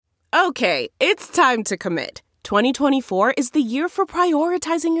Okay, it's time to commit. 2024 is the year for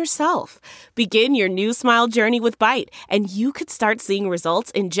prioritizing yourself. Begin your new smile journey with Byte, and you could start seeing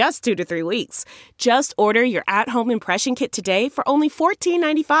results in just 2 to 3 weeks. Just order your at-home impression kit today for only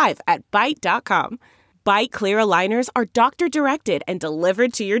 $14.95 at Byte.com. Byte Clear aligners are doctor-directed and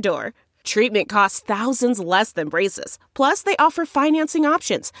delivered to your door. Treatment costs thousands less than braces. Plus, they offer financing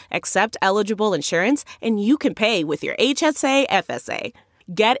options, accept eligible insurance, and you can pay with your HSA FSA.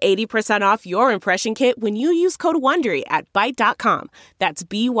 Get 80% off your impression kit when you use code WONDERY at Byte.com. That's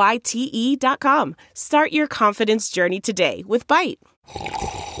BYTE.com. Start your confidence journey today with Byte.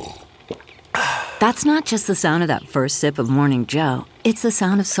 That's not just the sound of that first sip of Morning Joe. It's the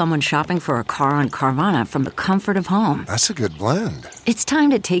sound of someone shopping for a car on Carvana from the comfort of home. That's a good blend. It's time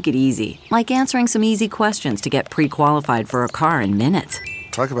to take it easy, like answering some easy questions to get pre-qualified for a car in minutes.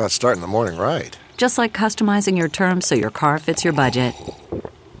 Talk about starting the morning right. Just like customizing your terms so your car fits your budget.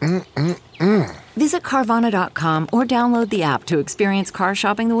 Visit Carvana.com or download the app to experience car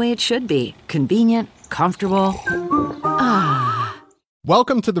shopping the way it should be. Convenient, comfortable.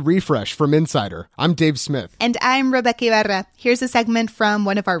 Welcome to The Refresh from Insider. I'm Dave Smith. And I'm Rebecca Ibarra. Here's a segment from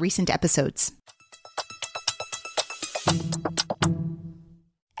one of our recent episodes.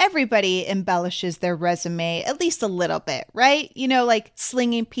 Everybody embellishes their resume at least a little bit, right? You know, like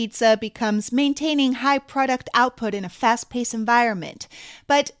slinging pizza becomes maintaining high product output in a fast-paced environment.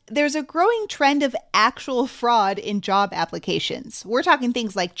 But there's a growing trend of actual fraud in job applications. We're talking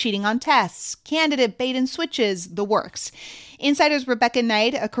things like cheating on tests, candidate bait and switches, the works. Insider's Rebecca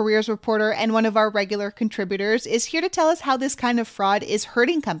Knight, a careers reporter and one of our regular contributors, is here to tell us how this kind of fraud is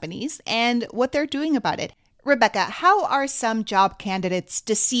hurting companies and what they're doing about it. Rebecca, how are some job candidates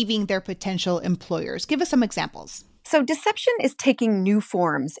deceiving their potential employers? Give us some examples. So deception is taking new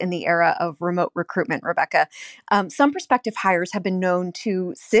forms in the era of remote recruitment, Rebecca. Some prospective hires have been known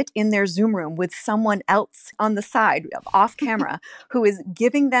to sit in their Zoom room with someone else on the side, off camera, who is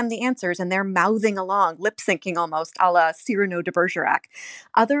giving them the answers, and they're mouthing along, lip-syncing almost, a la Cyrano de Bergerac.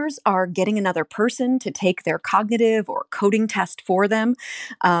 Others are getting another person to take their cognitive or coding test for them.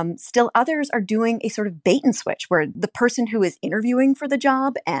 Still others are doing a sort of bait and switch, where the person who is interviewing for the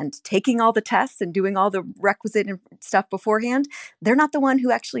job and taking all the tests and doing all the requisite stuff beforehand, they're not the one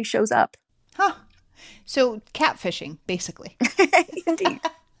who actually shows up. Huh. So catfishing, basically. Indeed.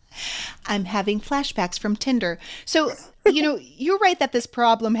 I'm having flashbacks from Tinder. So, you're right that this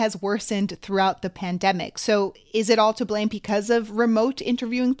problem has worsened throughout the pandemic. So is it all to blame because of remote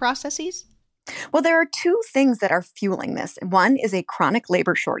interviewing processes? Well, there are two things that are fueling this. One is a chronic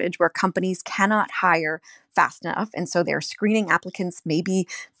labor shortage where companies cannot hire fast enough. And so they're screening applicants maybe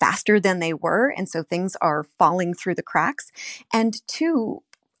faster than they were. And so things are falling through the cracks. And two,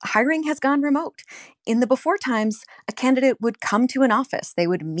 hiring has gone remote. In the before times, a candidate would come to an office. They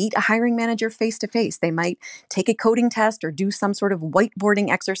would meet a hiring manager face to face. They might take a coding test or do some sort of whiteboarding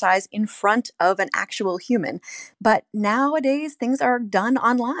exercise in front of an actual human. But nowadays, things are done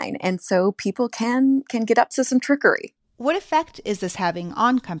online. And so people can get up to some trickery. What effect is this having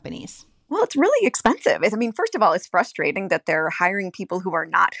on companies? Well, it's really expensive. I mean, first of all, it's frustrating that they're hiring people who are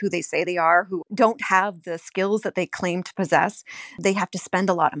not who they say they are, who don't have the skills that they claim to possess. They have to spend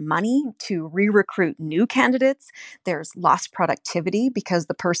a lot of money to re-recruit new candidates. There's lost productivity because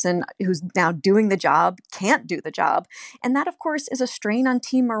the person who's now doing the job can't do the job. And that, of course, is a strain on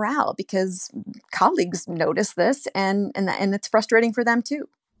team morale because colleagues notice this and it's frustrating for them too.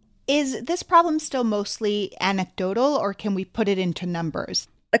 Is this problem still mostly anecdotal, or can we put it into numbers?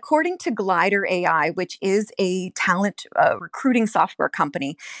 According to Glider AI, which is a talent recruiting software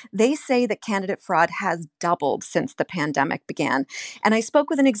company, they say that candidate fraud has doubled since the pandemic began. And I spoke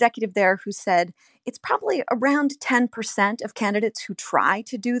with an executive there who said it's probably around 10% of candidates who try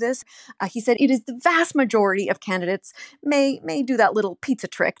to do this. He said it is the vast majority of candidates may do that little pizza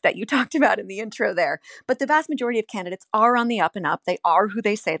trick that you talked about in the intro there. But the vast majority of candidates are on the up and up. They are who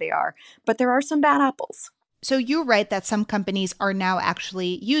they say they are. But there are some bad apples. So you're right that some companies are now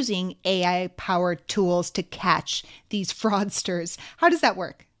actually using AI-powered tools to catch these fraudsters. How does that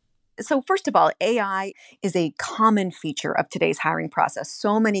work? So first of all, AI is a common feature of today's hiring process.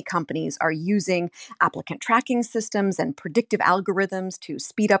 So many companies are using applicant tracking systems and predictive algorithms to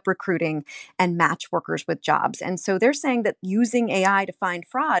speed up recruiting and match workers with jobs. And so they're saying that using AI to find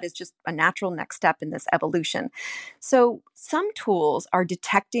fraud is just a natural next step in this evolution. So some tools are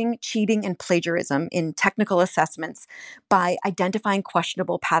detecting cheating and plagiarism in technical assessments by identifying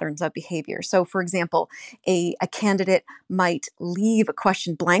questionable patterns of behavior. So for example, a candidate might leave a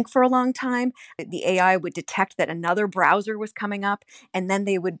question blank for a long time. The AI would detect that another browser was coming up, and then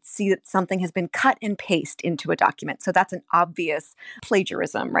they would see that something has been cut and pasted into a document. So that's an obvious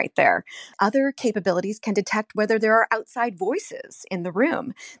plagiarism right there. Other capabilities can detect whether there are outside voices in the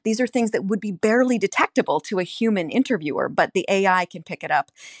room. These are things that would be barely detectable to a human interviewer, but the AI can pick it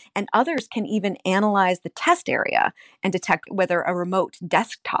up. And others can even analyze the test area and detect whether a remote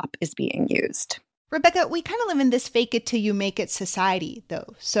desktop is being used. Rebecca, we kind of live in this fake it till you make it society,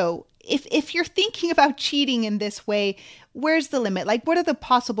 though. So if you're thinking about cheating in this way, where's the limit? Like, what are the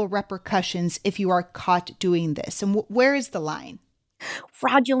possible repercussions if you are caught doing this? And where is the line?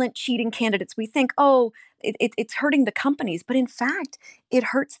 Fraudulent cheating candidates, we think, it's hurting the companies. But in fact, it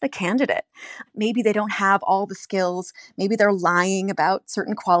hurts the candidate. Maybe they don't have all the skills. Maybe they're lying about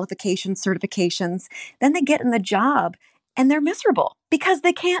certain qualifications, certifications. Then they get in the job and they're miserable because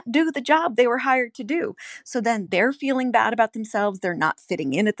they can't do the job they were hired to do. So then they're feeling bad about themselves. They're not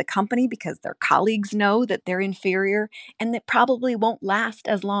fitting in at the company because their colleagues know that they're inferior, and it probably won't last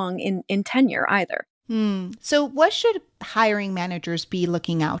as long in tenure either. So what should hiring managers be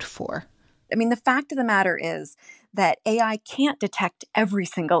looking out for? I mean, the fact of the matter is that AI can't detect every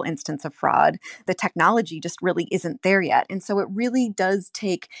single instance of fraud. The technology just really isn't there yet. And so it really does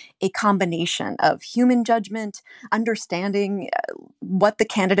take a combination of human judgment, understanding what the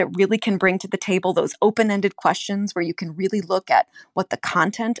candidate really can bring to the table, those open-ended questions where you can really look at what the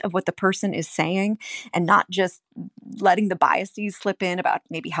content of what the person is saying and not just letting the biases slip in about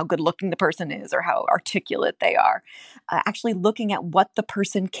maybe how good looking the person is or how articulate they are. Actually looking at what the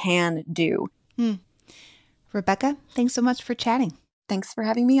person can do. Rebecca, thanks so much for chatting. Thanks for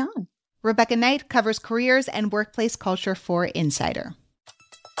having me on. Rebecca Knight covers careers and workplace culture for Insider.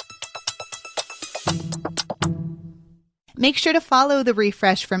 Make sure to follow The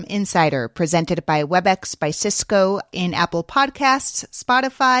Refresh from Insider, presented by WebEx by Cisco in Apple Podcasts,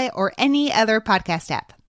 Spotify, or any other podcast app.